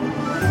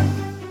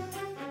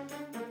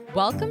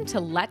Welcome to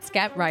Let's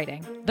Get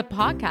Writing, the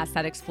podcast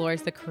that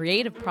explores the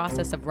creative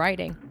process of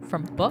writing,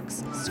 from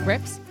books,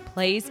 scripts,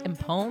 plays, and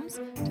poems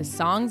to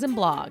songs and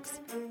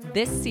blogs.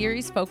 This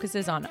series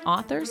focuses on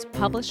authors,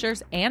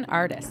 publishers, and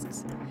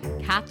artists.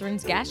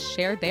 Catherine's guests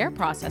share their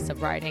process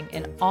of writing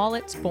in all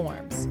its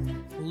forms.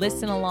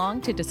 Listen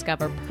along to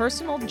discover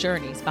personal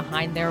journeys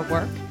behind their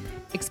work,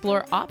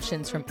 explore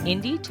options from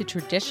indie to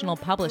traditional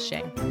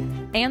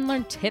publishing, and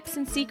learn tips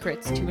and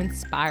secrets to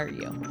inspire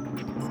you.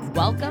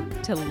 Welcome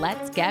to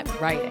Let's Get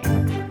Writing.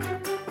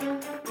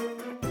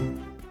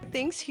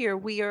 Things here.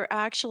 We are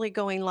actually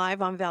going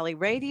live on Valley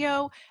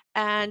Radio,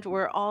 and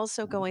we're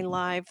also going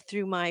live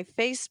through my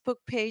Facebook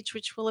page,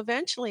 which will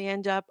eventually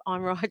end up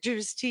on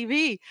Rogers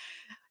TV.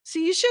 So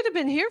you should have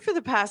been here for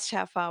the past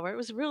half hour. It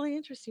was really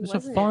interesting, It's a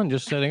wasn't it? fun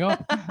just setting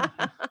up.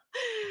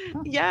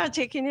 Yeah,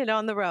 taking it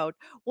on the road.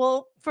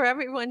 Well, for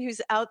everyone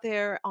who's out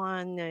there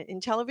on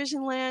in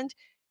television land,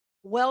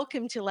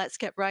 welcome to Let's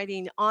Get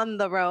Writing on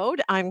the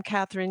Road. I'm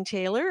Catherine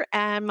Taylor,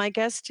 and my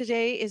guest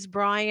today is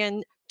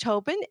Brian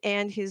Tobin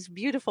and his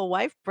beautiful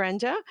wife,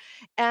 Brenda.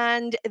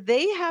 And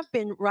they have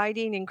been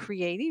writing and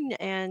creating,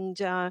 and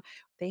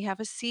they have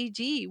a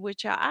CD,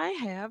 which I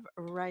have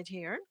right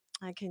here.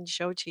 I can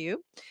show to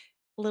you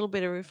a little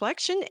bit of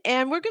reflection.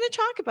 And we're going to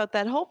talk about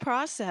that whole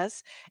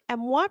process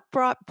and what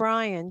brought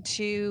Brian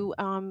to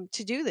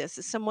do this.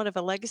 It's somewhat of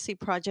a legacy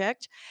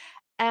project,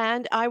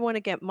 and I want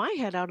to get my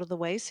head out of the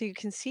way so you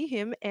can see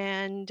him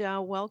and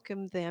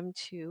welcome them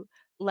to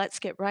Let's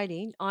Get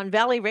Writing on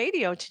Valley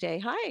Radio today.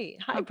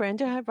 Hi,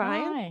 Brenda. Hi,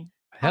 Brian. Hi.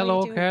 How are you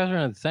Hello, doing?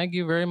 Catherine. Thank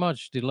you very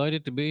much.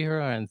 Delighted to be here,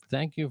 and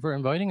thank you for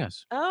inviting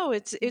us. Oh,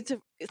 it's a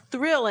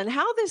thrill. And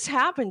how this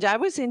happened, I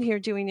was in here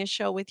doing a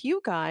show with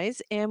you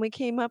guys, and we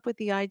came up with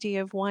the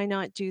idea of why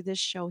not do this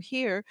show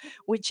here,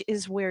 which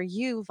is where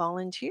you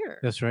volunteer.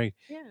 That's right.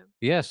 Yeah.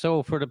 Yeah.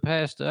 So for the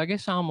past, I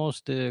guess,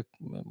 almost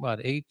what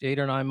 8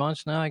 or 9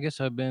 months now, I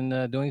guess I've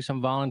been doing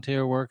some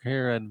volunteer work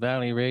here at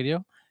Valley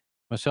Radio.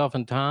 Myself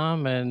and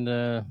Tom and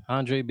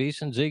Andre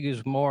Beeson, Zig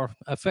is more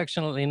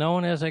affectionately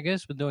known as, I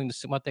guess, but doing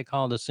what they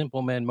call the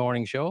Simple Men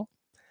Morning Show.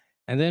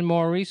 And then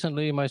more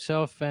recently,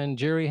 myself and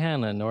Jerry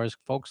Hanlon, or as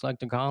folks like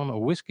to call him, a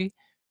whiskey.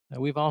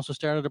 We've also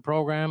started a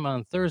program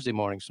on Thursday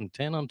mornings from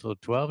 10 until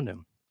 12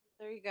 noon.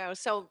 There you go.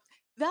 So,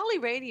 Valley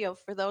Radio,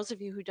 for those of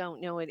you who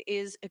don't know it,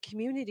 is a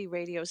community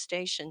radio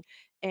station.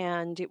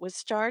 And it was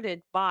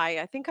started by,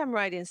 I think I'm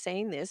right in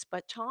saying this,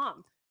 but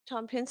Tom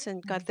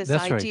Pinson got this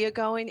That's right. idea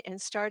going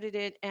and started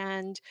it.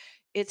 And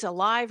it's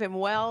alive and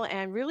well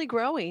and really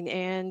growing.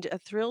 And a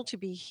thrill to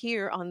be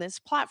here on this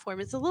platform.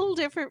 It's a little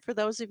different for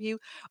those of you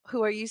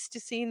who are used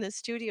to seeing the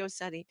studio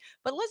setting.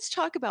 But let's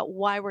talk about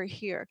why we're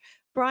here.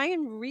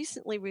 Brian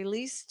recently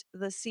released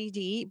the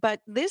CD, but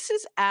this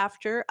is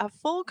after a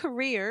full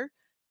career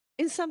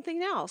in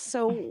something else.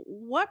 So,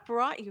 what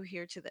brought you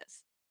here to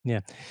this?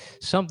 Yeah.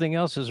 Something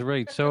else is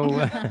right. So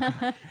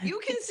You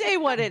can say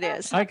what it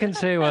is. I can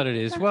say what it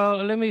is. Well,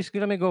 let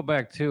me go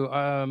back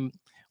to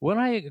when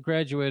I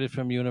graduated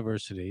from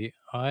university.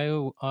 I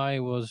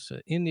was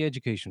in the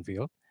education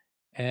field,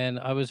 and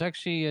I was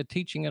actually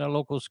teaching in a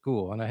local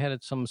school, and I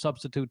had some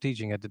substitute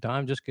teaching at the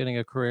time, just getting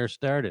a career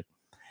started.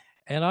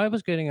 And I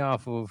was getting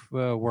off of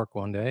work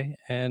one day,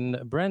 and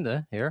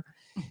Brenda here,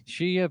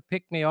 she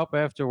picked me up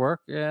after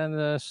work, and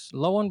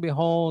lo and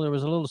behold, there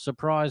was a little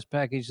surprise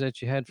package that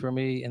she had for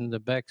me in the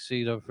back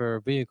seat of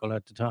her vehicle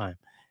at the time,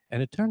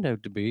 and it turned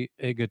out to be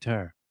a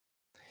guitar.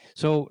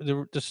 So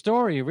the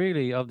story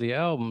really of the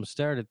album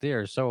started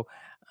there. So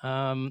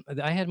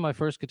I had my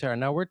first guitar.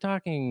 Now we're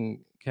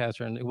talking,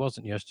 Catherine. It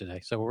wasn't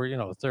yesterday. So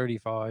we're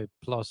 35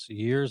 plus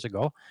years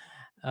ago,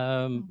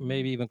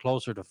 maybe even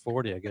closer to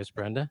 40, I guess,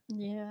 Brenda.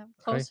 Yeah,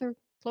 Right?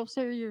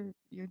 closer.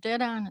 You're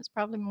dead on. It's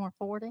probably more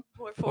 40.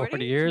 For 40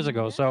 40? years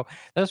ago. Yeah. So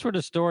that's where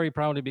the story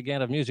probably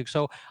began of music.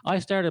 So I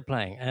started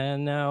playing,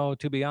 and now,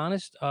 to be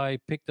honest, I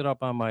picked it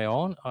up on my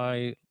own.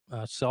 I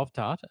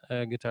self-taught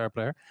guitar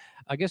player.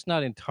 I guess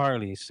not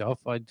entirely self.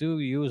 I do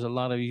use a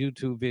lot of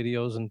YouTube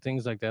videos and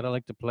things like that. I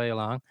like to play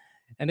along,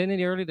 and then in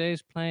the early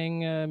days,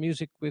 playing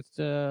music with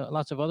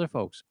lots of other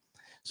folks.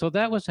 So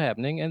that was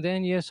happening, and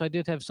then yes, I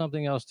did have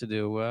something else to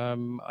do.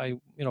 I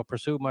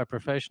pursued my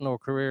professional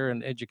career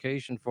in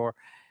education for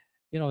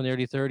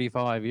nearly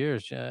 35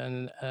 years.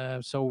 And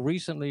so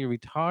recently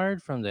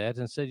retired from that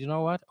and said, you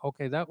know what?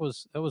 Okay, that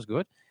was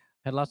good.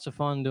 Had lots of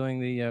fun doing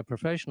the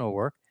professional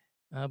work.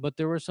 But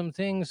there were some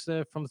things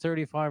from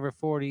 35 or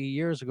 40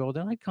 years ago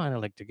that I kind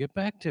of like to get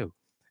back to.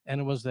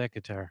 And it was that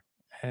guitar.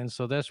 And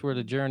so that's where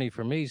the journey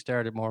for me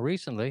started more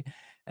recently.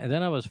 And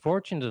then I was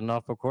fortunate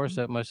enough, of course,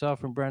 that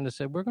myself and Brenda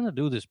said, we're going to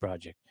do this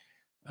project.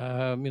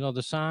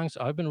 The songs,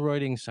 I've been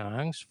writing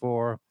songs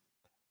for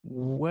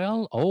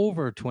well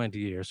over 20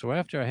 years. So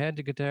after I had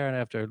the guitar and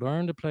after I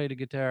learned to play the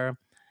guitar,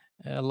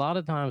 a lot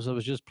of times I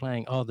was just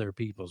playing other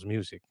people's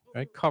music,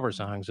 right? Cover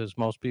songs, as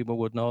most people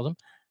would know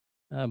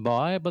them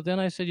by. But then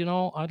I said,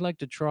 I'd like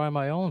to try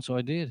my own. So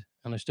I did.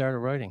 And I started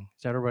writing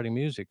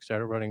music,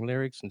 started writing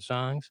lyrics and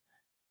songs.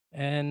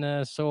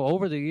 And so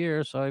over the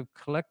years, I've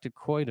collected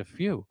quite a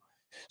few.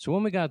 So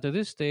when we got to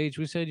this stage,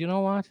 we said, you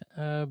know what?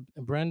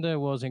 Brenda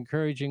was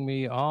encouraging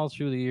me all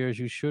through the years.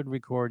 You should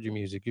record your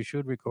music. You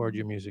should record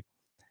your Mhm. music.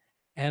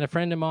 And a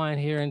friend of mine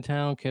here in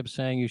town kept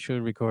saying you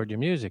should record your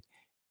music.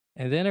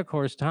 And then, of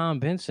course, Tom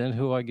Vincent,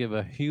 who I give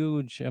a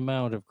huge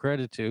amount of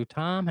credit to,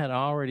 Tom had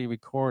already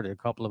recorded a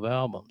couple of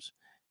albums.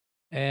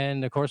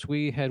 And of course,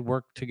 we had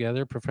worked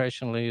together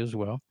professionally as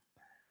well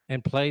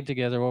and played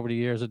together over the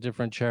years at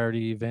different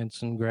charity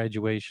events and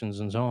graduations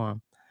and so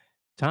on.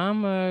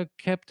 Tom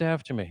kept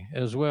after me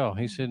as well.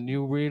 He said, Mhm.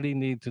 "You really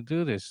need to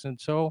do this." And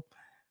so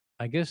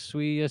I guess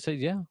we said,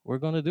 "Yeah, we're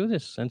going to do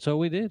this." And so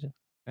we did.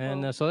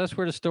 And Well, so that's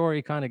where the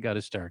story kind of got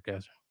its start,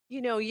 guys.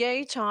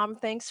 yay, Tom!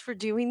 Thanks for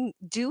doing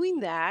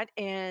that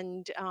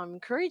and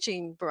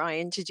encouraging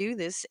Brian to do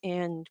this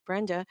and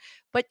Brenda.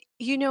 But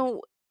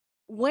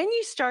when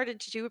you started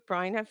to do it,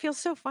 Brian, I feel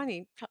so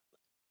funny.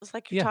 It's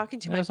like you're Yeah, talking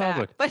to my that's all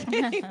back. good. But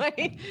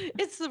anyway,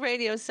 it's the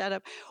radio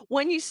setup.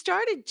 When you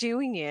started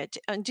doing it,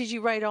 did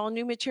you write all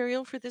new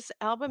material for this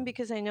album?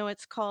 Because I know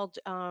it's called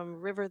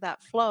River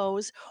That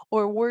Flows,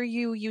 or were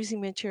you using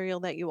material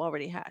that you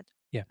already had?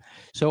 Yeah.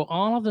 So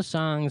all of the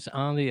songs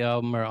on the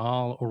album are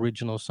all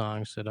original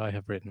songs that I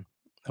have written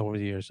over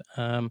the years.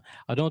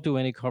 I don't do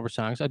any cover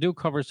songs. I do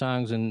cover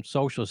songs in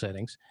social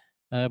settings,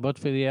 but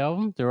for the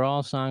album, they're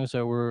all songs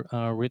that were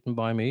written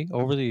by me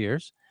over the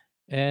years.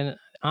 And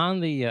on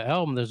the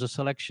album, there's a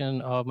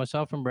selection of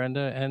myself and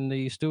Brenda, and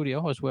the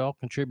studio as well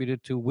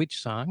contributed to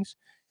which songs.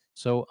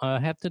 So I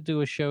have to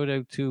do a shout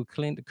out to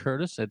Clint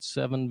Curtis at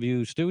Seven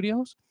View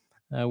Studios,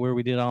 where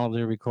we did all of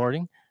the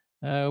recording.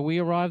 We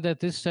arrived at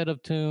this set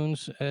of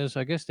tunes as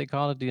I guess they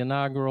call it the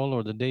inaugural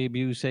or the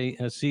debut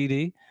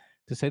CD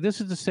to say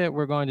this is the set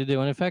we're going to do.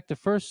 And in fact, the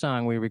first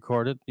song we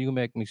recorded, "You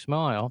Make Me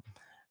Smile,"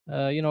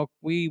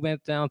 we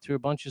went down through a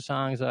bunch of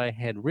songs I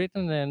had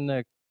written,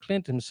 and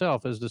Clint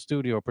himself, as the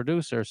studio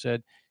producer,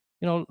 said,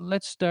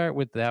 let's start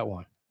with that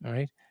one. All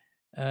right.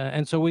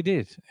 And so we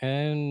did.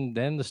 And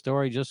then the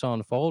story just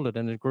unfolded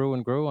and it grew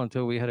and grew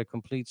until we had a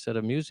complete set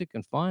of music.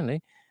 And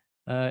finally,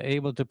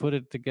 able to put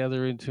it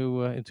together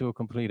into a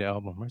complete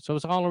album. Right? So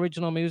it's all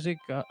original music,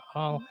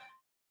 all, Mhm.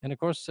 and of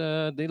course,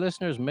 the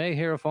listeners may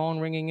hear a phone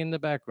ringing in the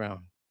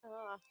background.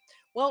 Ah,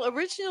 well,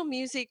 original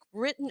music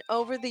written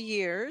over the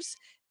years,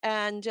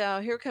 and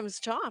here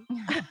comes Tom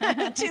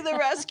to the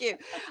rescue.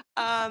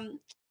 Um,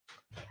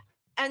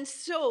 and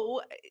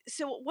so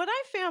what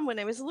I found when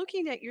I was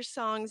looking at your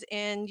songs,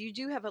 and you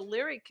do have a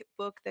lyric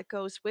book that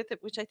goes with it,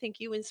 which I think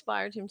you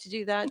inspired him to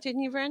do that,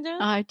 didn't you, Brenda?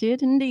 I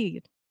did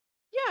indeed.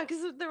 Yeah,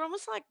 because they're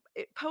almost like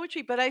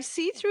poetry, but I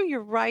see through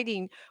your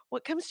writing,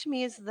 what comes to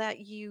me is that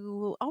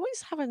you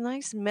always have a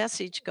nice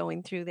message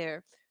going through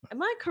there.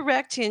 Am I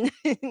correct in,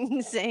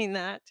 in saying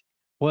that?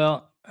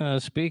 Well,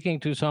 speaking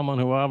to someone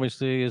who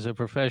obviously is a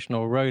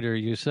professional writer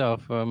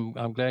yourself,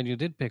 I'm glad you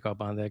did pick up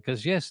on that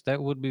because yes,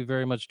 that would be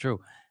very much true.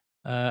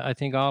 I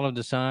think all of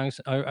the songs,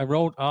 I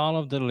wrote all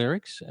of the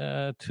lyrics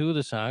to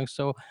the songs,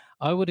 so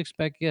I would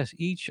expect yes,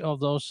 each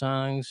of those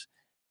songs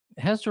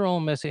has their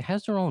own message,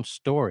 has their own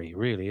story,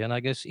 really, and I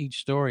guess each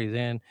story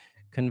then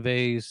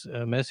conveys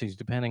a message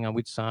depending on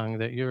which song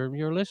that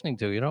you're listening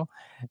to,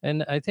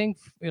 And I think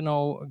it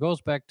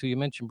goes back to you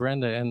mentioned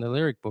Brenda and the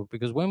lyric book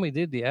because when we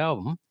did the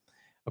album,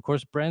 of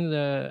course,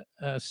 Brenda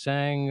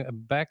sang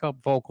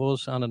backup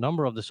vocals on a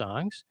number of the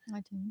songs,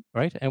 I did.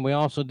 right? And we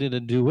also did a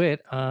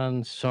duet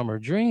on Summer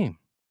Dream.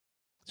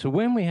 So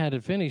when we had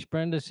it finished,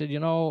 Brenda said, it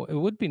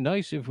would be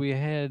nice if we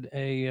had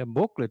a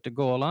booklet to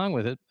go along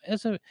with it,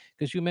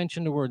 because you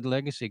mentioned the word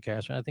legacy,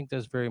 Catherine. I think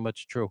that's very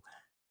much true.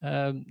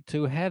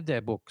 To have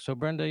that book. So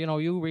Brenda,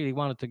 you really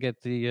wanted to get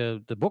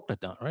the booklet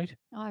done, right?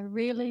 I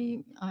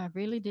really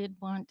did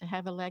want to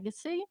have a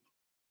legacy.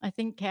 I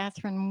think,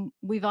 Catherine,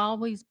 we've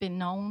always been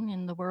known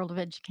in the world of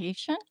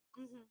education.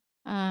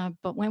 Mhm.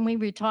 But when we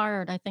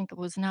retired, I think it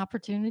was an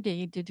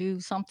opportunity to do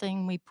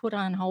something we put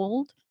on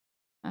hold,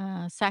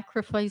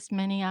 sacrificed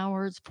many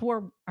hours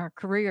for our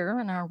career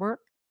and our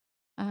work.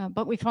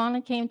 But we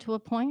finally came to a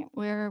point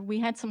where we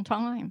had some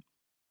time.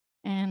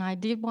 And I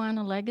did want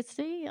a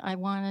legacy. I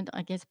wanted,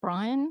 I guess,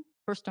 Brian,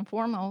 first and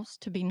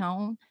foremost, to be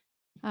known.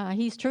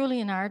 He's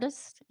truly an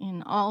artist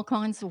in all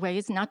kinds of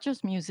ways, not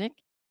just music,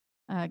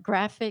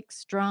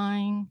 graphics,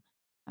 drawing,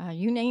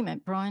 you name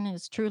it. Brian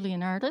is truly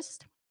an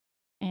artist.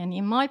 And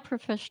in my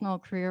professional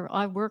career,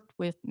 I worked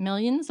with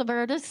millions of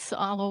artists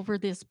all over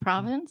this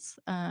province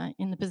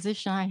in the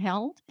position I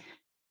held.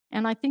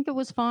 And I think it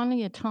was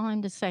finally a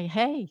time to say,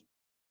 hey,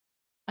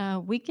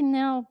 we can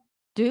now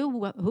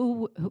do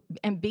who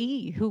and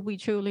be who we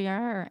truly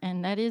are.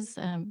 And that is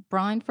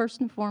Brian, first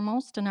and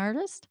foremost, an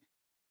artist.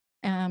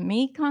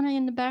 Me, kind of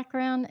in the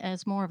background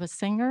as more of a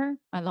singer.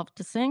 I love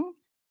to sing,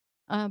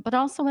 but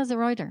also as a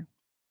writer.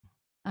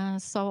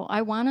 So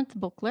I wanted the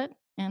booklet,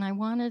 and I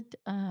wanted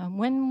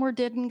When We're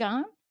Dead and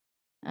Gone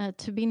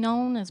to be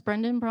known as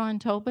Brendan Brian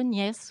Tobin.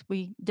 Yes,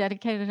 we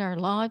dedicated our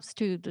lives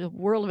to the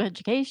world of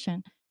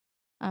education,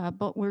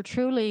 but we're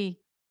truly,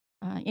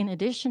 in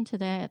addition to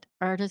that,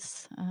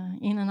 artists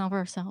in and of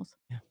ourselves.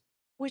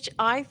 which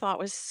I thought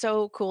was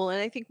so cool. And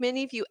I think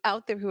many of you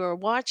out there who are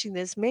watching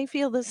this may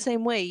feel the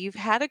same way. You've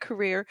had a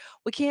career.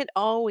 We can't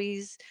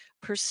always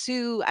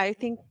pursue, I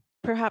think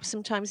perhaps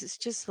sometimes it's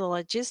just the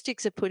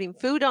logistics of putting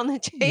food on the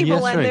table.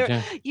 Yes, And right.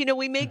 there, Yeah.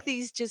 we make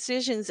these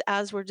decisions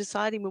as we're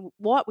deciding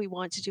what we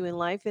want to do in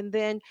life. And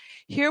then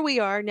here we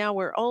are. Now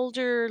we're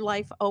older,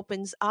 life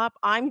opens up.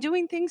 I'm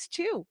doing things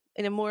too.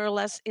 In a more or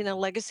less in a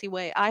legacy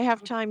way. I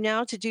have time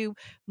now to do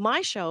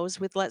my shows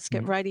with Let's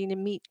Get Mhm. Writing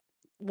and meet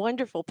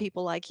wonderful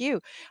people like you.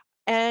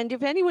 And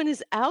if anyone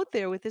is out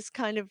there with this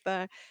kind of,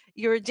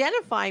 you're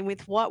identifying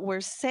with what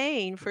we're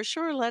saying, for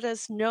sure, let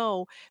us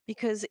know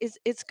because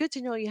it's good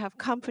to know you have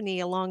company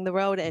along the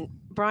road. And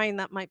Brian,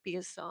 that might be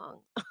a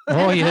song.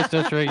 Oh, yes,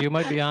 that's right. You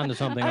might be on to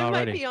something I might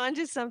already. be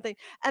onto something.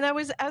 And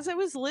as I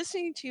was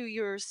listening to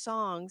your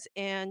songs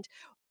and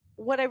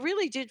what I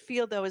really did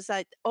feel though is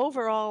that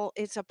overall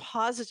it's a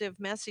positive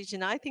message.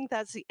 And I think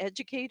that's the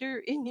educator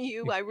in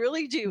you. I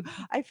really do.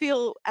 I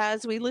feel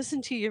as we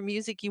listen to your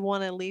music, you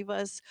want to leave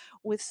us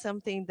with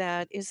something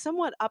that is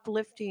somewhat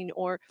uplifting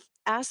or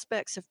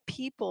aspects of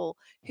people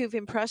who've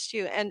impressed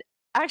you. And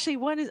actually,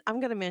 one is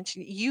I'm going to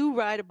mention you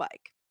ride a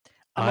bike,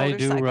 a I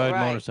do motorcycle, ride right?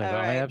 All motorcycle. I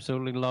right.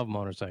 absolutely love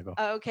motorcycle.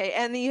 Okay.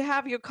 And then you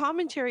have your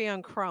commentary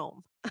on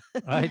Chrome.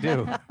 I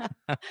do.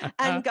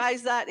 And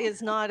guys,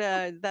 that's not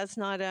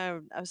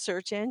a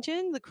search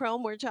engine. The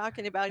Chrome we're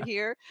talking about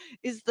here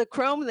is the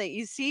Chrome that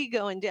you see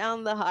going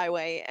down the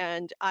highway.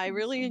 And I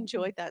really Awesome.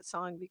 enjoyed that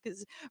song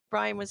because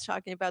Brian was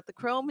talking about the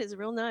Chrome is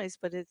real nice,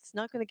 but it's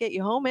not going to get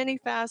you home any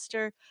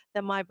faster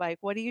than my bike.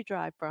 What do you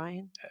drive,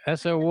 Brian?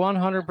 That's a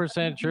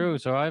 100% true.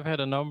 So I've had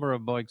a number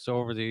of bikes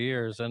over the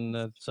years,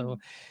 and so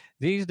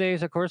these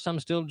days, of course, I'm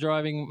still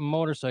driving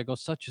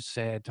motorcycles. Such a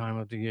sad time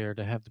of the year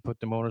to have to put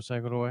the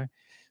motorcycle away.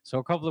 So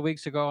a couple of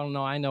weeks ago,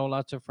 I know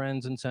lots of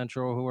friends in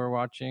Central who are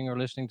watching or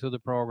listening to the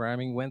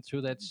programming went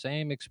through that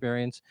same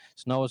experience.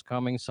 Snow is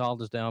coming,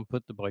 salt is down,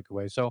 put the bike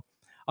away. So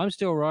I'm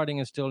still riding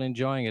and still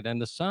enjoying it.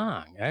 And the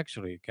song,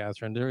 actually,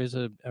 Catherine, there is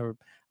a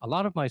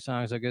lot of my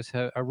songs, I guess,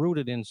 are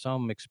rooted in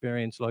some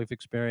experience, life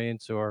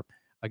experience, or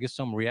I guess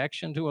some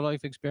reaction to a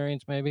life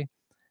experience, maybe.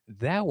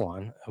 That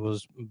one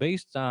was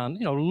based on,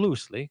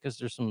 loosely, because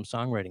there's some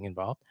songwriting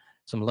involved,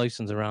 some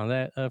license around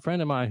that. A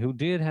friend of mine who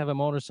did have a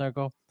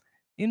motorcycle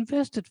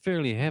invested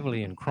fairly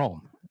heavily in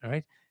Chrome. All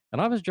right.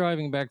 And I was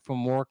driving back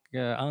from work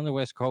on the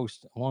West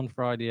Coast one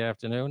Friday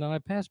afternoon, and I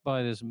passed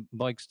by this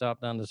bike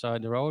stop down the side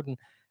of the road. And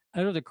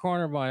out of the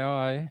corner of my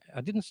eye,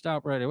 I didn't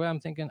stop right away.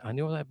 I'm thinking, I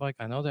know that bike.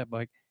 I know that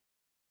bike.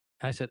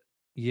 I said,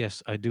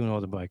 yes, I do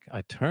know the bike.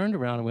 I turned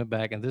around and went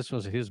back, and this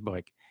was his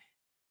bike.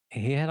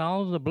 He had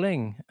all the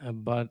bling,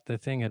 but the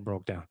thing had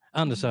broke down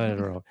on the side of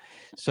the road.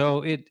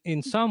 So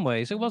in some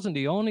ways, it wasn't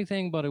the only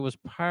thing, but it was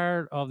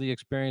part of the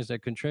experience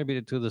that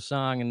contributed to the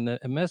song and the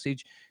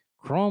message.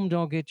 Chrome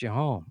don't get you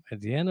home.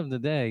 At the end of the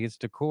day, it's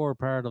the core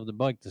part of the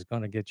bike that's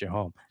going to get you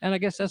home. And I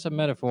guess that's a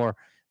metaphor,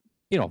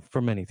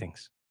 for many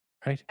things,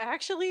 right?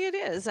 Actually, it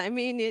is. I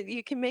mean,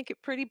 you can make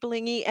it pretty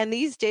blingy. And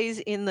these days,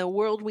 in the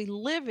world we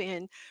live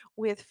in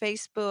with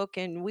Facebook,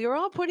 and we're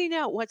all putting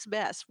out what's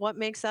best, what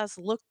makes us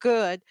look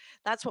good.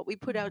 That's what we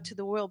put out to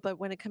the world. But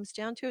when it comes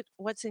down to it,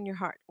 what's in your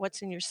heart?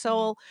 What's in your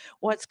soul?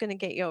 What's going to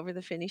get you over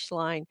the finish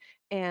line?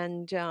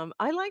 And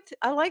I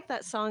like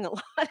that song a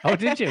lot. Oh,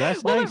 did you?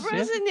 That's Well, it nice.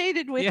 Yeah.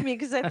 resonated with Yeah. me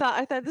because I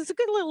thought there's a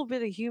good little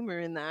bit of humor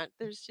in that.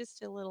 There's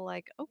just a little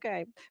like,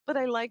 okay, but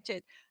I liked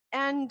it.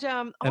 And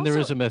And there also,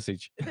 is a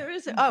message. there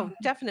is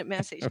definite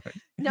message. All right.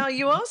 Now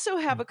you also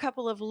have a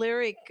couple of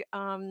lyric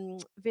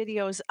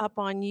videos up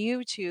on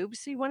YouTube.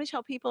 So you want to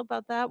tell people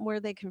about that, and where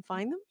they can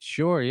find them?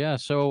 Sure, yeah.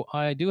 So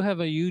I do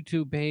have a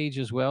YouTube page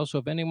as well. So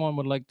if anyone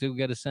would like to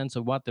get a sense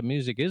of what the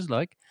music is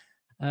like,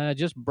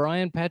 just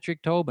Brian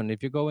Patrick Tobin.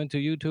 If you go into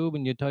YouTube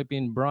and you type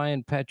in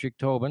Brian Patrick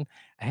Tobin,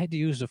 I had to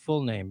use the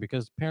full name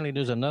because apparently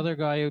there's another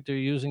guy out there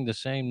using the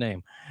same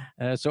name.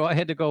 So I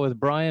had to go with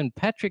Brian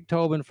Patrick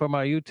Tobin for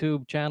my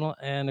YouTube channel.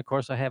 And of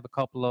course, I have a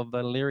couple of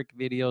lyric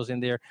videos in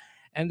there.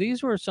 And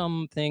these were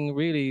something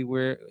really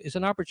where it's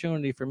an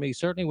opportunity for me,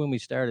 certainly when we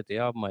started the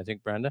album, I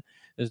think, Brenda,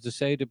 is to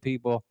say to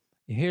people,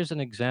 here's an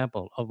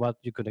example of what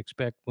you could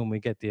expect when we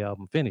get the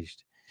album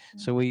finished.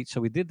 So we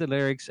did the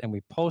lyrics and we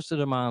posted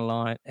them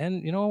online,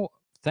 and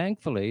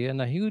thankfully,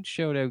 and a huge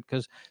shout out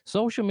because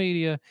social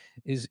media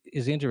is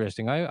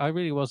interesting. I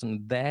really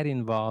wasn't that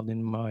involved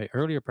in my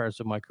earlier parts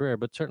of my career,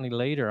 but certainly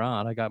later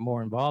on I got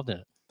more involved in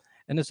it.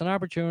 And it's an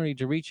opportunity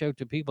to reach out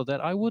to people that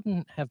I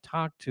wouldn't have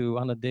talked to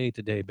on a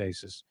day-to-day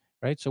basis,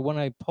 right? So when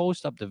I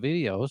post up the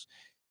videos,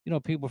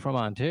 people from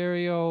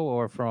Ontario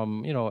or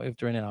from, if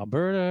they're in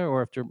Alberta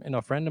or if they're,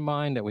 a friend of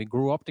mine that we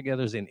grew up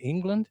together is in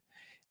England,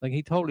 like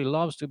he totally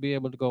loves to be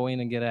able to go in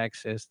and get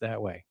access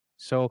that way.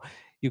 So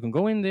you can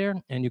go in there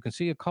and you can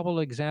see a couple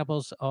of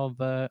examples of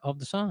the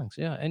songs,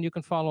 yeah, and you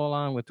can follow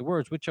along with the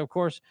words, which of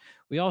course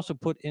we also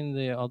put in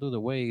the. I'll do the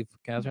wave,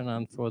 Catherine,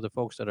 on for the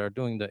folks that are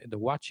doing the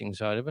watching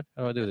side of it.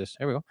 How do I do this?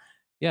 Here we go.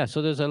 Yeah,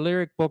 so there's a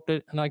lyric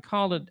booklet, and I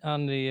called it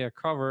on the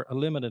cover a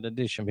limited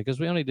edition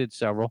because we only did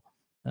several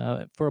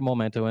for a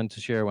memento and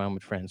to share around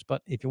with friends.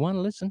 But if you want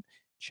to listen,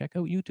 check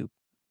out YouTube.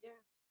 Yeah.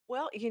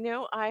 Well,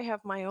 I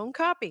have my own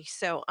copy,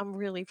 so I'm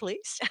really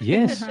pleased.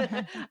 Yes.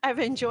 I've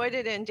enjoyed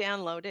it and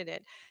downloaded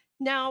it.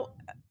 Now,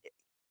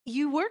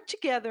 you worked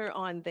together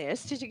on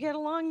this. Did you get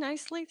along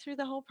nicely through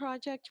the whole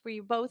project? Were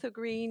you both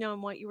agreeing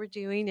on what you were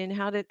doing, and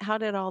how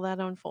did all that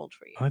unfold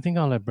for you? I think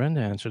I'll let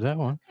Brenda answer that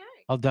one.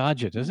 Okay. I'll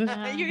dodge it, is it? You're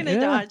Yeah. gonna Yeah.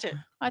 dodge it.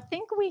 I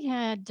think we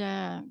had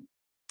a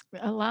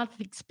lot of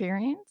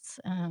experience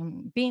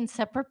being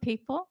separate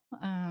people.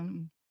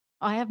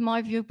 I have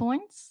my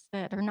viewpoints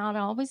that are not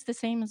always the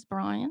same as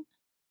Brian.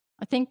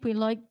 I think we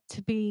like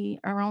to be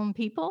our own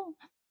people.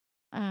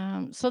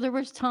 So there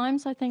was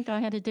times I think I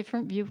had a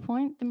different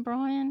viewpoint than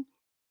Brian.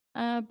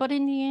 But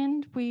in the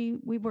end, we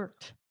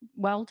worked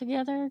well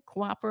together,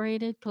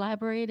 cooperated,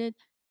 collaborated,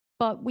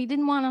 but we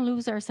didn't want to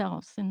lose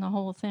ourselves in the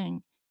whole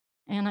thing.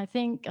 And I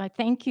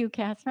thank you,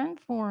 Catherine,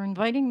 for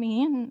inviting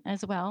me in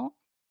as well.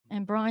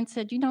 And Brian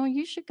said,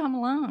 you should come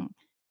along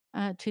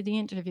to the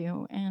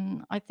interview.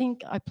 And I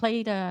think I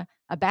played a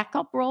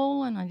backup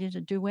role and I did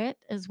a duet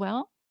as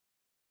well.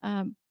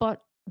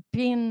 But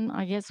being,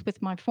 I guess,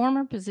 with my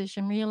former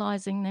position,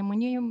 realizing then when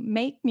you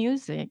make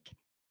music,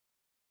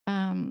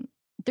 um,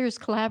 there's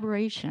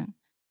collaboration,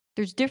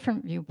 there's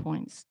different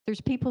viewpoints,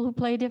 there's people who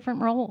play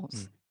different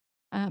roles,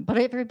 Mm. but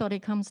everybody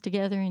comes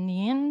together in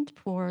the end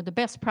for the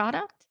best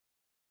product.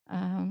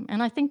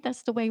 And I think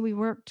that's the way we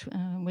worked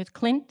with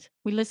Clint.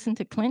 We listened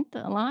to Clint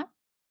a lot.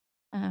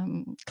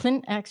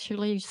 Clint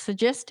actually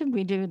suggested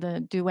we do the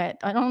duet.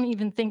 I don't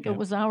even think it Yeah.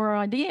 was our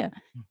idea.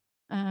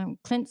 Mm.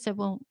 Clint said,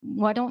 "Well,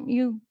 why don't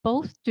you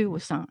both do a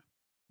song?"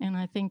 And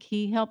I think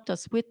he helped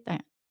us with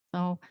that.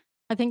 So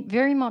I think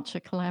very much a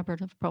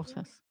collaborative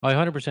process. I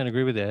 100%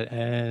 agree with that.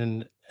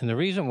 And the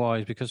reason why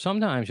is because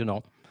sometimes,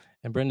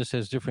 and Brenda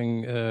says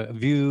differing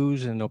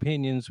views and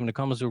opinions when it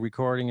comes to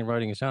recording and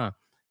writing a song.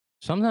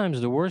 Sometimes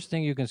the worst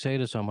thing you can say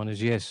to someone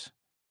is yes,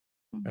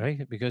 Mhm.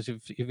 right? Because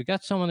if you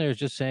got someone there who's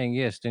just saying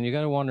yes, then you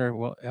got to wonder,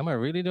 well, am I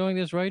really doing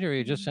this right, or are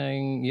you just Mhm.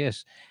 saying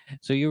yes?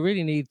 So you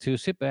really need to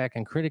sit back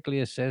and critically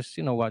assess,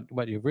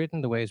 what you've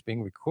written, the way it's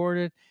being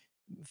recorded,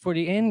 for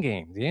the end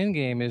game. The end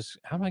game is,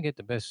 how do I get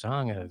the best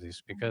song out of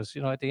this? Because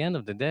at the end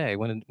of the day,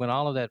 when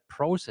all of that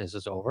process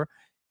is over,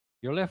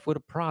 you're left with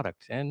a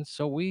product. And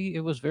so it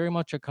was very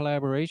much a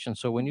collaboration.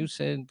 So when you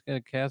said,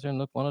 Catherine,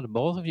 look, one of the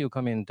both of you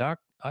come in, Doc,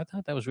 I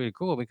thought that was really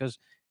cool because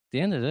at the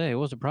end of the day, it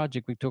was a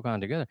project we took on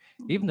together.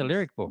 Even the Yes.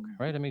 lyric book,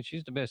 right? I mean,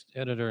 she's the best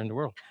editor in the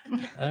world.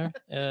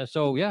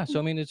 So yeah, so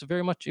I mean,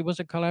 it was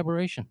a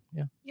collaboration.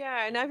 Yeah.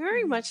 Yeah, and I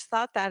very Mhm. much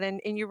thought that.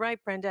 And you're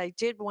right, Brenda. I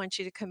did want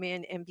you to come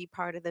in and be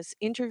part of this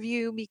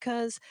interview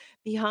because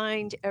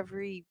behind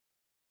every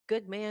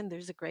good man,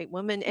 there's a great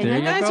woman, and There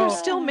you you guys are go.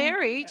 still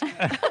married.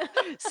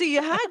 So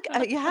you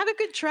had a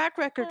good track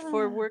record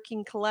for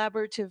working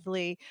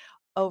collaboratively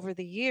over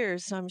the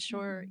years. So I'm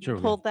sure you True.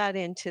 Yeah. pulled that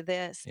into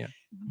this. Yeah.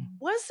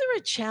 Was there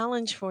a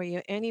challenge for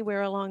you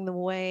anywhere along the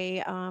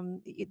way?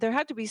 There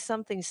had to be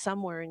something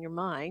somewhere in your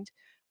mind.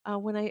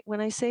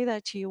 When I say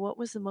that to you, what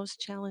was the most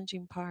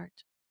challenging part?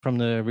 From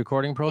the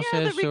recording Yeah, the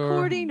process, or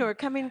recording or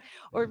coming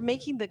or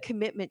making the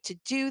commitment to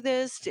do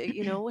this.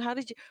 How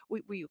did you?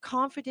 Were you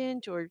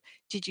confident or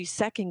did you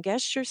second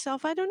guess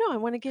yourself? I don't know. I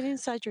want to get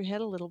inside your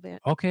head a little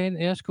bit. okay,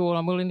 that's cool.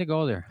 I'm willing to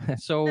go there.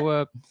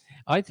 So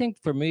I think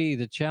for me,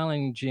 the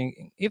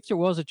challenging, if there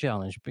was a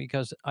challenge,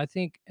 because I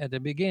think at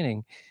the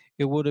beginning,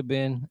 it would have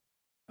been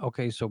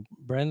okay. So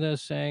Brenda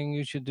is saying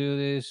you should do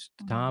this.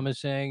 Mhm. Tom is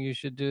saying you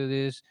should do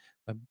this.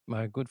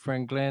 My good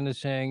friend Glenn is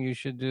saying you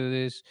should do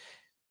this.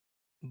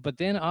 But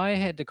then I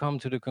had to come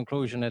to the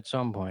conclusion at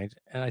some point,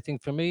 and I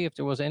think for me, if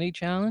there was any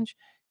challenge,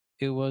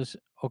 it was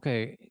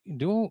okay.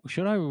 Do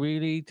Should I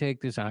really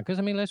take this on? Because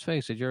I mean, let's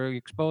face it, you're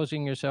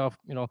exposing yourself,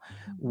 Mhm.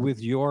 with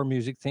your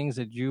music, things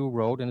that you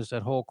wrote, and it's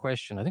that whole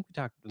question. I think we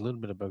talked a little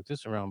bit about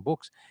this around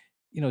books.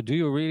 Do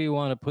you really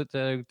want to put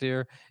that out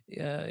there?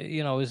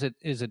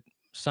 Is it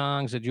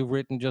songs that you've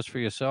written just for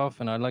yourself?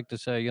 And I'd like to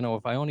say,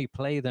 if I only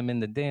play them in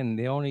the den,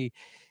 the only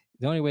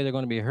way they're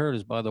going to be heard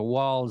is by the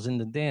walls in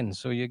the den.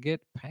 So you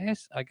get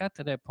past. I got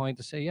to that point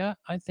to say, yeah,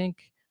 I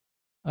think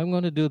I'm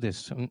going to do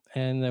this,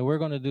 and we're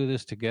going to do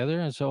this together.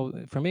 And so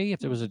for me, if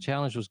there was a Mhm.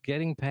 challenge, was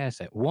getting past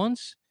that.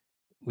 Once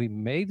we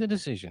made the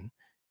decision,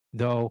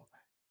 though,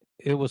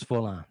 it was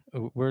full on.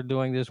 We're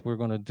doing this. We're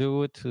going to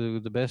do it to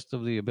the best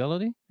of the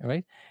ability,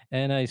 right?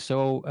 And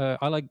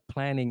I like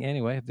planning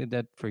anyway. I did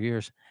that for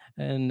years,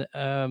 and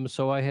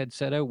so I had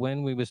set out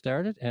when we would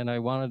start it, and I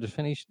wanted to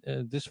finish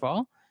this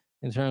fall.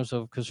 In terms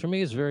of, because for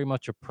me, it's very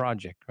much a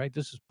project, right?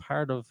 This is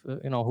part of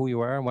who you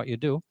are and what you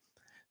do.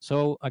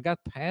 So I got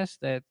past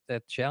that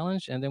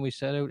challenge, and then we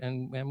set out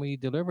and we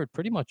delivered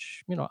pretty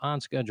much on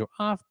schedule,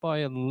 off by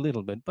a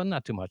little bit, but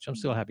not too much. I'm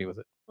still happy with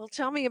it. Well,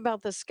 tell me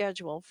about the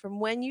schedule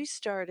from when you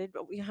started.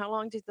 But how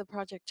long did the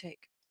project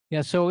take?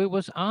 Yeah, so it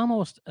was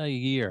almost a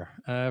year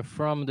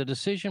from the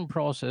decision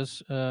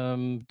process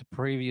the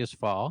previous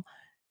fall,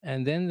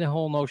 and then the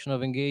whole notion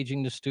of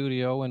engaging the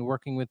studio and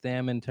working with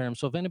them in terms.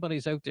 So if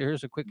anybody's out there,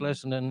 here's a quick Mhm.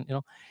 lesson,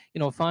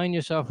 and find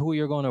yourself who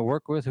you're going to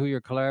work with, who your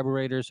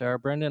collaborators are.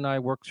 Brenda and I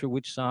worked through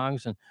which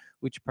songs and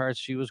which parts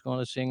she was going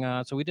to sing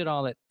on. So we did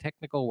all that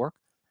technical work.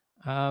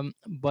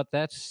 But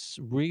that's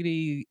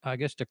really, I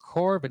guess, the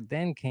core of it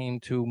then came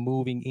to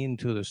moving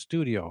into the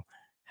studio.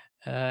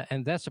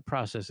 And that's a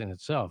process in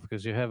itself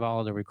because you have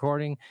all the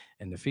recording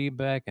and the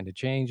feedback and the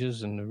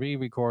changes and the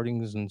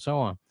re-recordings and so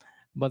on.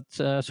 But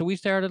so we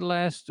started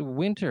last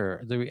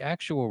winter, the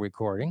actual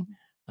recording.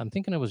 I'm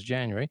thinking it was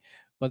January,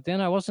 but then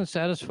I wasn't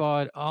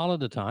satisfied all of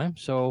the time.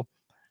 So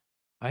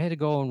I had to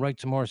go and write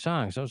some more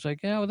songs. I was like,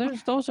 yeah, well,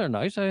 those are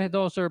nice. I had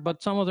those are,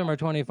 but some of them are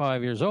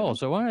 25 years old.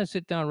 So why don't I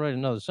sit down and write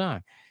another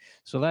song?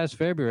 So last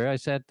February, I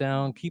sat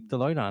down. Keep the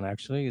Light On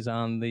actually is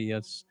on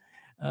the.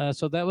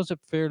 So that was a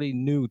fairly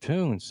new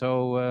tune.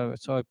 So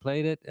I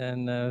played it,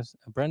 and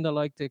Brenda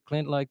liked it.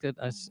 Clint liked it.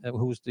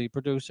 Who's the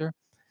producer?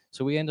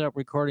 So we ended up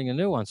recording a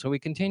new one. So we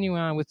continue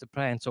on with the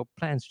plan. So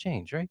plans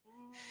change, right?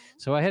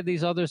 So I had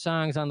these other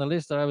songs on the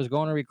list that I was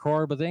going to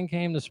record, but then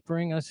came the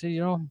spring. I said,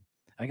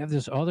 I got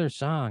this other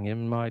song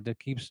in my that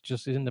keeps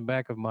just in the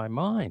back of my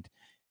mind.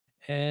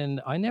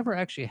 And I never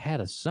actually had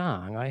a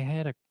song. I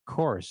had a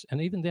chorus.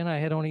 And even then I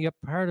had only a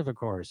part of a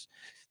chorus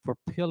for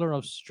Pillar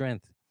of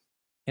Strength.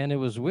 And it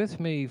was with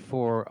me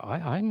for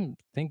I'm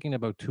thinking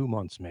about 2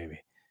 months maybe.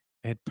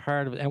 I had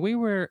part of it. And we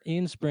were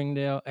in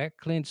Springdale at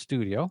Clint's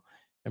studio.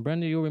 And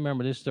Brenda, you'll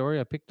remember this story.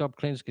 I picked up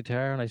Clint's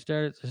guitar and I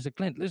said,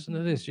 Clint, listen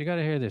to this. You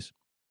gotta hear this.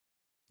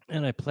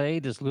 And I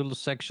played this little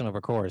section of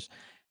a chorus.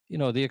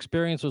 The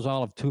experience was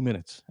all of 2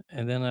 minutes,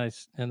 and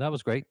and that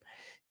was great.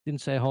 Didn't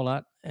say a whole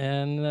lot,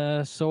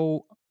 and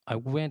so I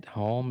went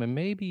home, and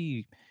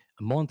maybe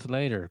a month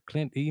later,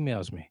 Clint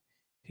emails me.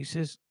 He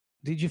says,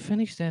 "Did you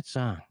finish that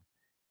song?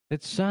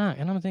 That song?"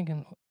 And I'm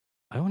thinking,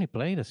 I only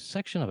played a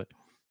section of it,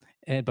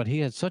 and but he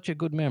had such a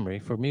good memory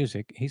for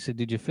music. He said,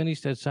 "Did you finish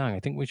that song? I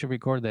think we should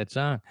record that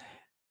song."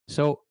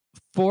 So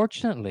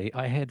fortunately,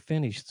 I had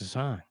finished the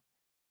song.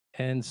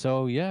 And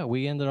so, yeah,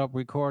 we ended up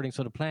recording.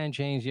 So the plan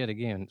changed yet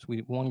again. So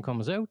one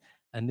comes out,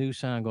 a new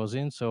song goes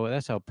in. So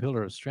that's how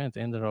Pillar of Strength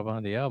ended up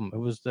on the album. It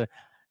was the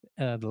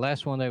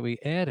last one that we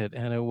added,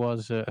 and it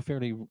was a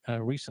fairly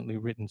recently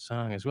written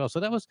song as well. So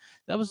that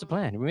was the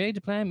plan. We made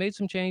the plan, made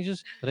some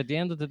changes, but at the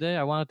end of the day,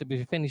 I wanted to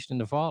be finished in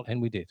the fall, and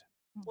we did.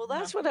 Well,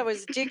 that's what I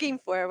was digging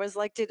for. I was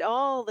like, did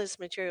all this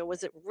material,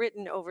 was it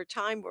written over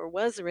time or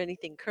was there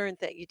anything current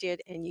that you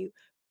did? And you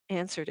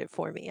answered it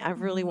for me. I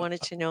really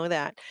wanted to know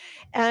that.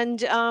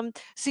 And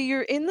so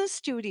you're in the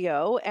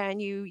studio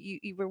and you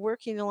were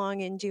working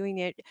along and doing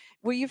it.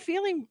 Were you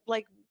feeling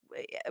like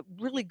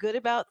really good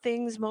about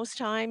things most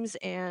times?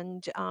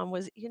 And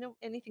was,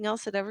 anything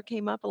else that ever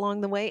came up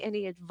along the way?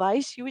 Any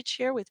advice you would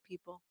share with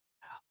people?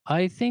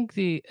 I think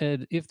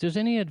if there's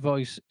any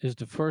advice, is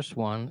the first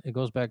one. It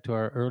goes back to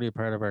our earlier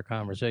part of our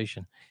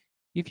conversation.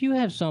 If you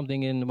have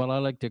something in what I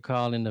like to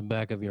call in the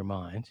back of your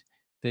mind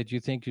that you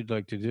think you'd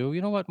like to do,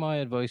 you know what my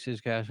advice is,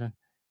 Catherine?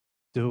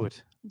 Do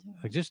it.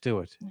 Like, just do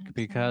it.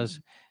 Because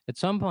at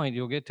some point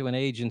you'll get to an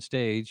age and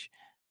stage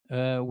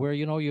where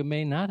you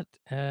may not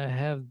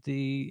have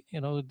the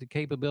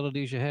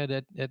capabilities you had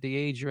at the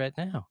age you're at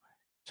now.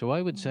 So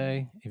I would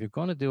say if you're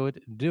going to do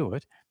it, do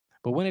it.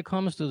 But when it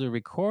comes to the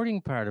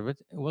recording part of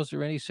it, was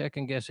there any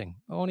second guessing?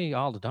 Only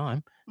all the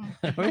time,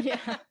 right?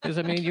 Yeah. Because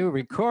I mean, you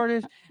record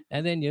it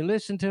and then you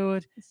listen to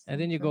it, It's and so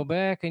then you true. go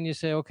back and you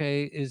say,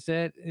 okay, is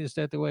that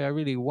the way I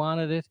really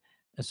wanted it?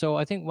 So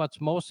I think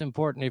what's most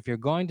important if you're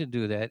going to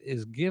do that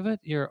is give it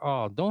your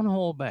all. Don't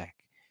hold back.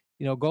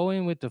 Go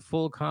in with the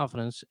full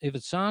confidence. If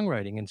it's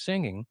songwriting and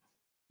singing,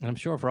 and I'm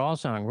sure for all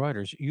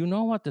songwriters, you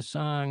know what the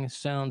song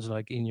sounds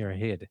like in your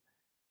head.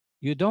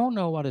 You don't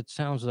know what it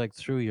sounds like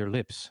through your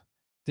lips.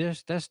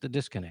 That's the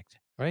disconnect,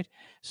 right?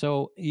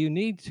 So you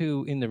need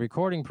to, in the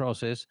recording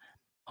process,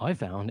 I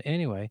found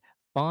anyway,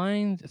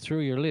 find through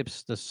your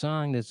lips the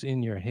song that's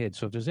in your head.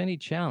 So if there's any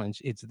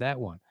challenge, it's that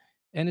one.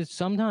 And it's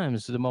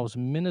sometimes the most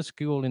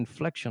minuscule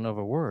inflection of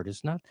a word.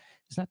 It's not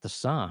the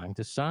song.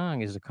 The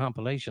song is a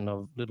compilation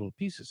of little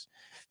pieces.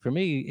 For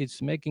me,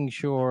 it's making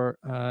sure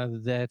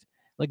that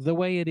like the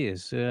way it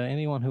is.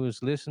 Anyone who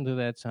has listened to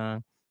that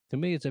song, to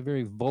me, it's a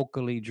very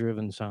vocally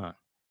driven song.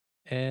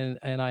 And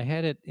I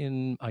had it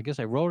in. I guess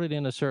I wrote it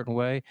in a certain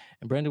way.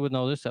 And Brenda would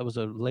know this. That was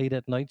a late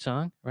at night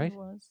song, It right?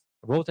 was.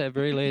 I wrote that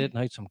very late at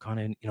night. So I'm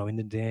kind of in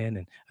the den,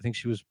 and I think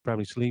she was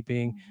probably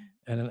sleeping,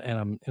 and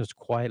I'm just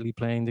quietly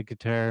playing the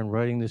guitar and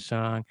writing the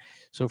song.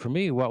 So for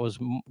me, what was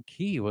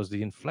key was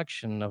the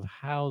inflection of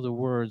how the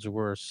words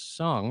were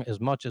sung,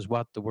 as much as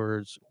what the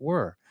words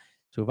were.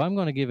 So if I'm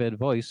going to give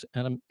advice,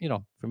 and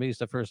for me, it's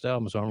the first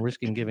album, so I'm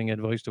risking giving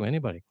advice to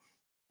anybody.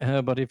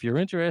 But if you're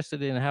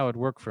interested in how it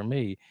worked for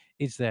me,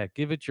 it's that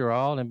give it your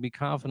all and be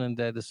confident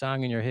that the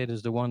song in your head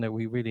is the one that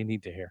we really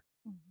need to hear.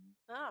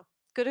 Ah,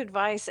 good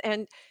advice.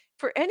 And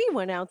for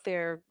anyone out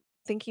there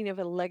thinking of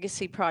a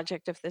legacy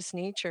project of this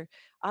nature,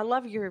 I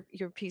love your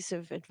piece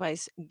of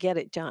advice. Get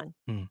it done.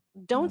 Mm.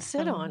 Don't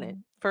sit on it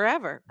Absolutely.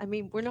 forever. I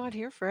mean, we're not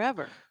here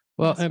forever.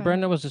 Well, That's and right.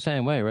 Brenda was the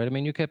same way, right? I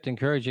mean, you kept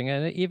encouraging,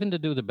 and even to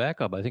do the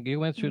backup. I think you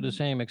went through the Mhm.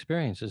 same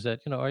experiences. That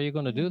are you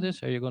going to do Yeah.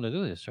 this? Are you going to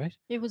do this? Right?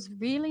 It was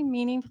really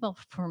meaningful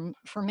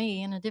for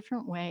me in a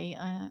different way.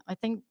 I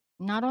think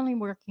not only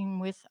working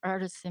with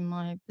artists in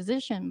my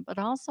position, but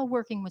also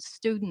working with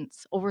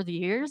students over the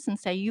years and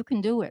say, you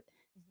can do it.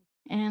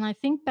 And I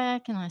think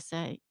back and I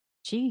say,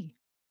 gee,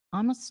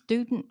 I'm a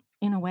student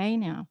in a way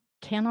now.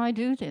 Can I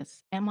do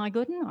this? Am I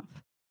good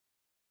enough?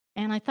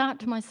 And I thought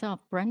to myself,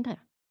 Brenda,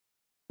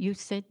 you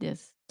said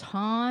this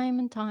time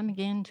and time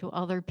again to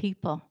other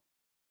people.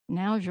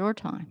 Now's your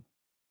time.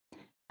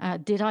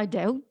 Did I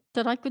doubt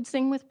that I could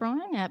sing with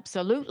Brian?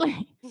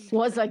 Absolutely.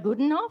 Was I good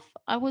enough?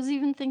 I was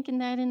even thinking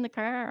that in the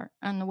car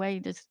on the way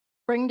to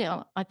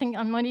Springdale. I think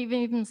I might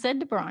even said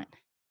to Brian,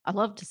 I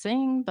love to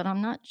sing, but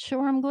I'm not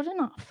sure I'm good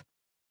enough.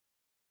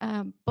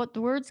 But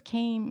the words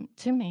came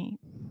to me,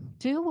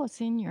 do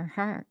what's in your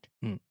heart.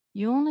 Mm.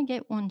 You only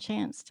get one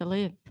chance to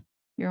live.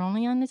 You're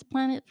only on this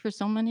planet for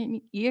so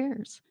many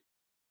years.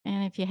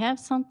 And if you have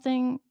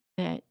something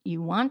that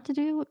you want to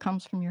do, it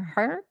comes from your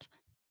heart,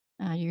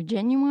 you're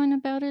genuine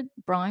about it.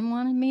 Brian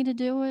wanted me to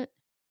do it.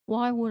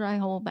 Why would I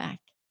hold back?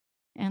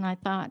 And I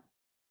thought,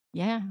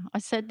 yeah, I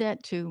said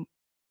that to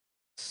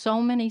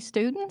so many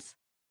students.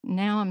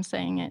 Now I'm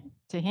saying it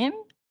to him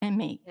and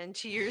me. And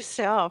to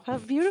yourself. How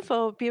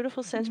beautiful,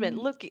 beautiful sentiment.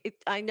 Mhm. Look,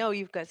 I know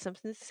you've got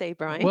something to say,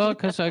 Brian. Well,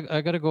 because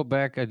I got to go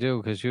back. I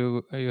do, because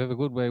you have a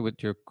good way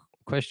with your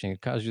question.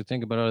 It causes you to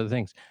think about other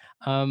things.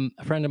 A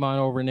friend of mine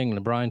over in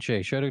England, Brian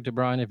Shea. Shout out to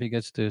Brian if he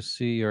gets to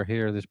see or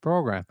hear this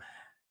program.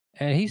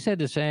 And he said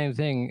the same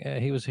thing.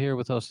 He was here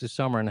with us this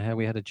summer, and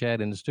we had a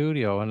chat in the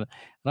studio. And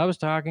I was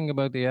talking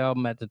about the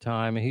album at the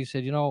time, and he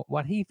said, you know,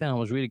 what he found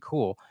was really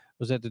cool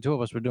was that the two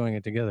of us were doing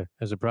it together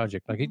as a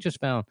project. Like he just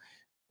found,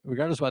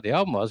 regardless of what the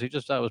album was, he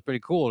just thought it was pretty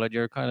cool that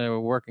you're kind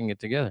of working it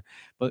together.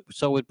 But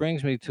so it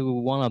brings me to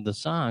one of the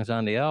songs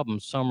on the album,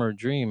 Summer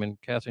Dream.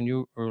 And Catherine,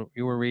 you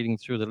were reading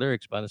through the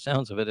lyrics by the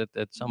sounds of it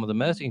at some of the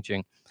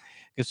messaging.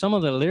 Because some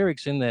of the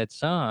lyrics in that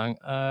song,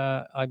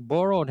 I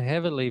borrowed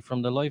heavily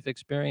from the life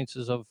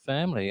experiences of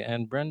family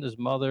and Brenda's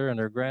mother and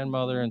her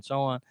grandmother and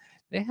so on.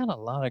 They had a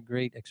lot of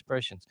great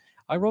expressions.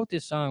 I wrote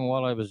this song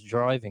while I was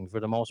driving for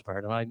the most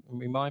part. And I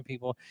remind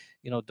people,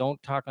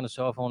 don't talk on the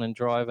cell phone and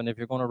drive. And if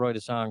you're going to write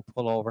a song,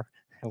 pull over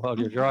while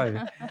you're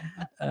driving.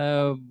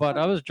 But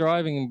I was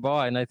driving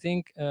by, and I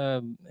think,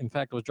 in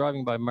fact, I was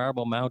driving by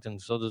Marble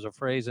Mountains. So there's a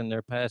phrase in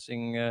there,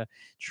 passing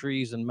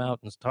trees and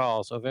mountains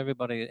tall. So if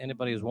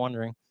anybody is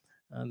wondering,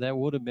 that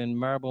would have been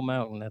Marble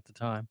Mountain at the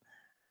time.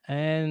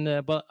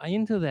 And but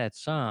into that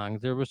song,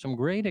 there were some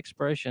great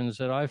expressions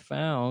that I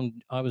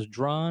found I was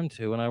drawn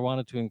to, and I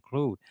wanted to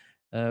include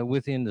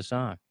within the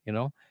song.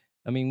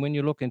 I mean, when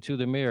you look into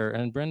the mirror,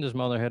 and Brenda's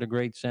mother had a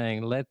great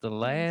saying, "Let the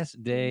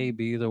last day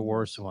be the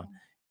worst one,"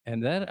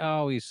 and that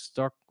always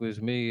stuck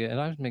with me.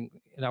 And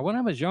now when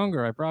I was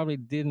younger, I probably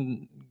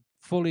didn't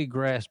fully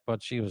grasp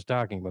what she was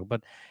talking about,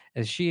 but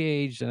as she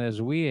aged and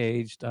as we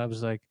aged, I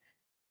was like,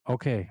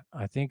 okay,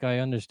 I think I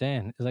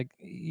understand. It's like,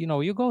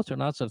 you go through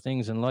lots of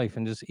things in life,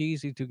 and it's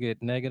easy to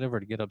get negative or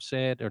to get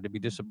upset or to be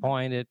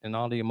disappointed and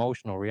all the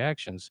emotional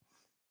reactions.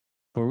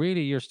 But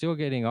really, you're still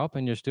getting up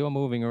and you're still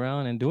moving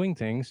around and doing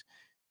things.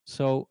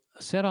 So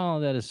set all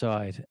of that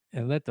aside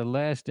and let the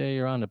last day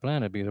you're on the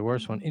planet be the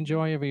worst one.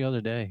 Enjoy every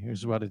other day,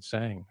 is what it's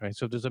saying, right?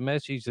 So there's a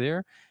message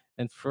there.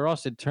 And for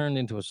us, it turned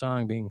into a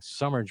song being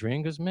Summer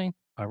Dream, because, man,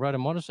 I ride a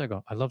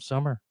motorcycle. I love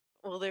summer.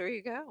 Well, there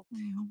you go.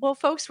 Mhm. Well,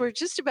 folks, we're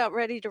just about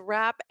ready to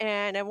wrap,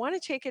 and I want to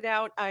take it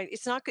out.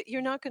 It's not good.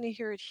 You're not going to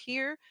hear it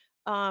here,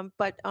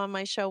 but on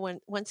my show,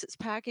 once it's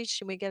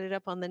packaged and we get it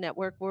up on the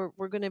network, we're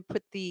going to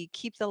put the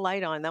 "Keep the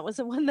Light On." That was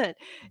the one that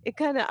it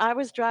kind of. I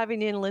was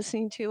driving in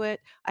listening to it.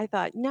 I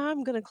thought, no,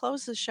 I'm going to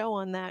close the show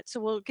on that. So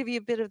we'll give you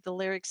a bit of the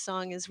lyrics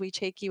song as we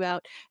take you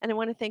out. And I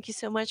want to thank you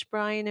so much,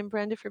 Brian and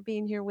Brenda, for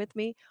being here with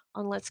me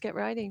on Let's Get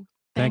Writing.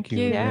 Thank you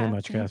very Yeah.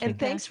 much, Thank you, Catherine. And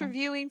thanks for Catherine.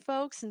 viewing,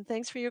 folks, and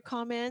thanks for your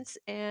comments.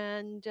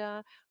 And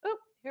oh,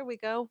 here we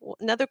go.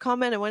 Another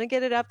comment. I want to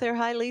get it up there.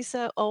 Hi,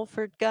 Lisa,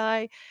 Olford,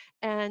 Guy,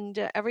 and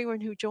everyone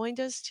who joined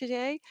us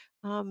today.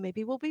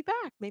 Maybe we'll be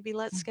back. Maybe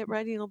Let's Get Mhm.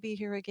 Writing will be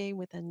here again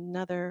with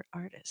another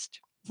artist.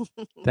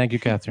 Thank you,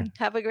 Catherine.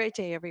 Have a great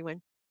day,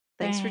 everyone.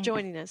 Thanks for Thanks.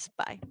 joining us.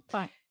 Bye.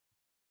 Bye.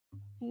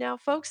 Now,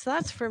 folks,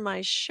 that's for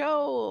my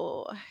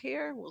show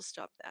here. We'll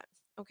stop that.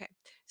 Okay.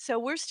 So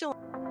we're still.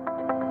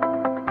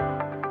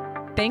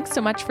 Thanks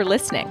so much for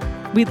listening.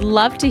 We'd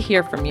love to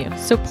hear from you,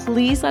 so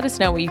please let us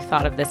know what you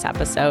thought of this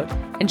episode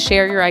and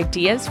share your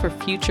ideas for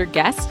future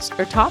guests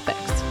or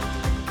topics.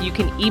 You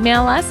can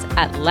email us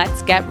at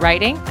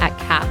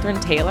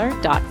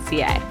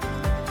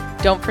letsgetwriting@catherinetaylor.ca.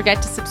 Don't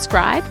forget to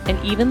subscribe and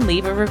even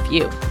leave a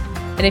review.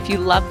 And if you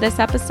love this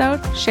episode,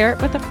 share it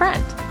with a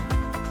friend.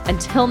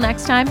 Until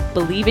next time,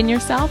 believe in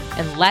yourself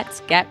and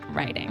let's get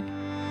writing.